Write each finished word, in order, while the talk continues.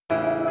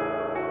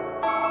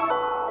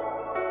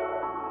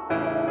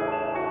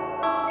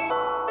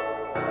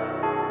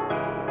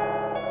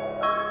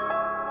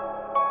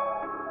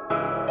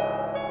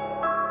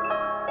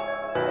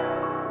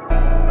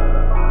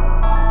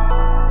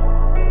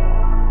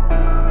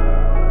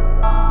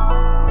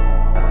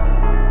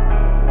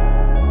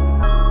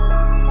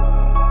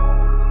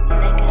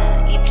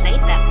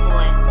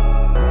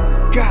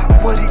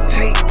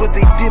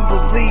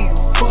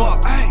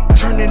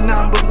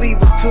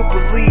to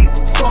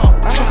believers.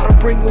 Fuck, try to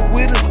bring them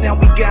with us, now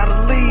we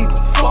gotta leave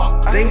them.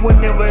 Fuck, they were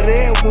never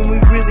there when we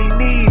really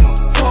need them.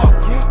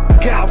 Fuck,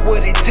 got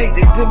what it take,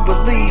 they didn't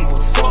believe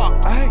us.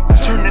 Fuck,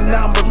 turn the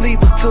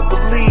non-believers to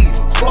believers.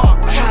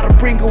 Fuck, try to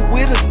bring them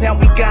with us, now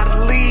we gotta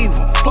leave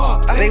them.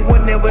 Fuck, they were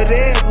never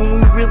there when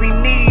we really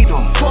need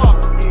them. Fuck.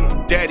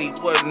 Daddy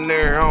wasn't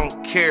there, I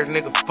don't care,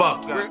 nigga,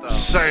 fuck.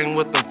 Same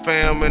with them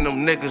fam and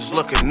them niggas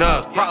looking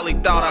up. Probably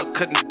thought I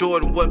couldn't do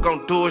it, what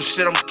gon' do it,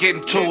 shit, I'm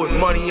getting to it.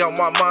 Money on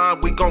my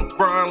mind, we gon'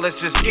 grind, let's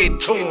just get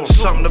to it.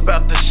 Something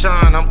about the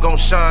shine, I'm gon'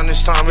 shine,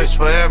 this time it's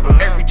forever.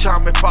 Every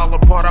time it fall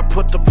apart, I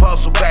put the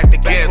puzzle back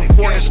together.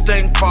 Before this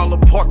thing fall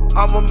apart,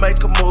 I'ma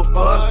make a move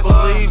for us.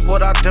 Believe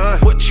what I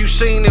done, what you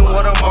seen and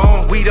what I'm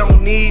on. We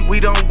don't need, we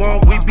don't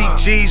want, we be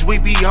G's,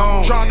 we be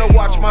home. Tryna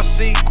watch my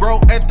seed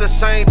grow at the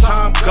same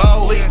time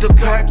go. Lead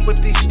the pack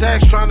with these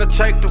stacks, tryna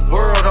take the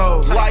world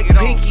over. Like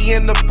Pinky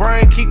in the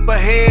brain, keep a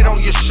head on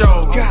your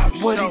shoulder. Got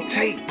what it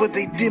take, but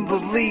they didn't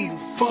believe.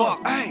 Fuck,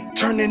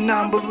 turning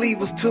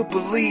non-believers to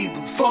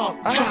believers.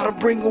 Fuck, try to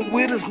bring them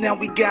with us, now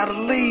we gotta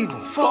leave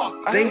them. Fuck,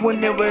 they were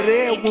never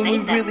there when we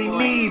really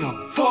need them.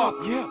 Fuck,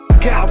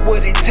 got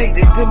what it take,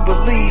 they didn't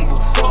believe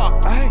us.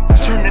 Fuck,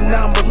 turning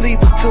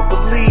non-believers to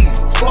believers.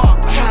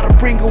 Fuck, try to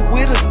bring them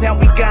with us, now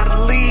we gotta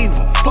leave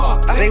them.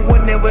 Fuck, they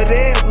were never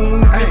there when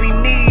we really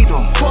need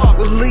them. Fuck,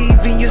 believe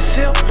in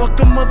yourself, fuck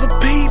them other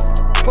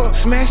people.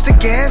 Smash the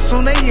gas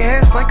on they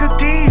ass like a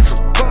diesel.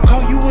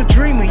 Call you a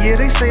dreamer, yeah,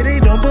 they say they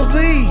don't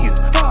believe you.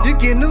 You're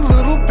getting a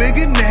little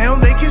bigger now,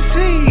 they can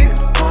see you.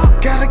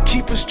 Gotta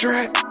keep a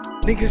strap.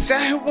 Niggas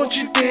out here want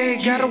you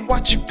dead, gotta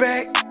watch your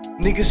back.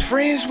 Niggas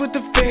friends with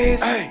the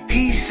feds.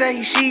 He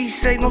say, she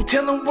say, no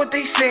tellin' what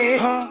they said.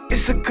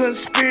 It's a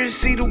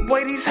conspiracy the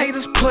way these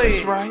haters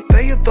play. Right.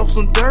 They'll throw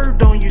some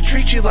dirt on you,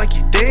 treat you like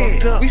you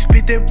dead. We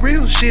spit that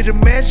real shit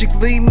and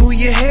magically move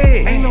your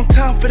head. Ain't no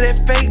time for that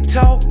fake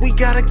talk, we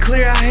gotta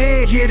clear our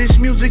head. Yeah, this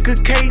music a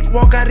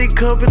cakewalk, got it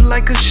covered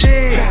like a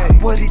shed.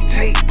 Got what it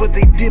take, but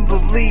they didn't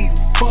believe.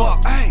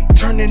 Fuck,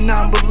 turning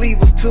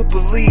non-believers to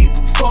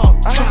believers.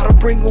 Fuck, try to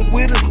bring them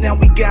with us, now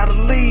we gotta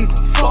leave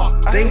them.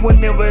 Fuck, they were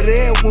never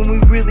there when we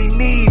really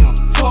need them.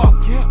 Fuck,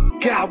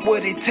 got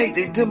what it take,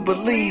 they didn't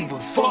believe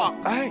us. Fuck,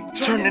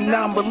 turning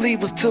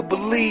non-believers to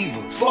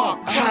believers.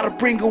 Fuck, try to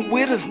bring them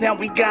with us, now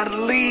we gotta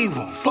leave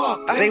them.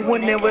 Fuck, they were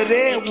never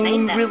there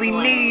when we really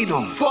need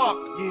them. Fuck,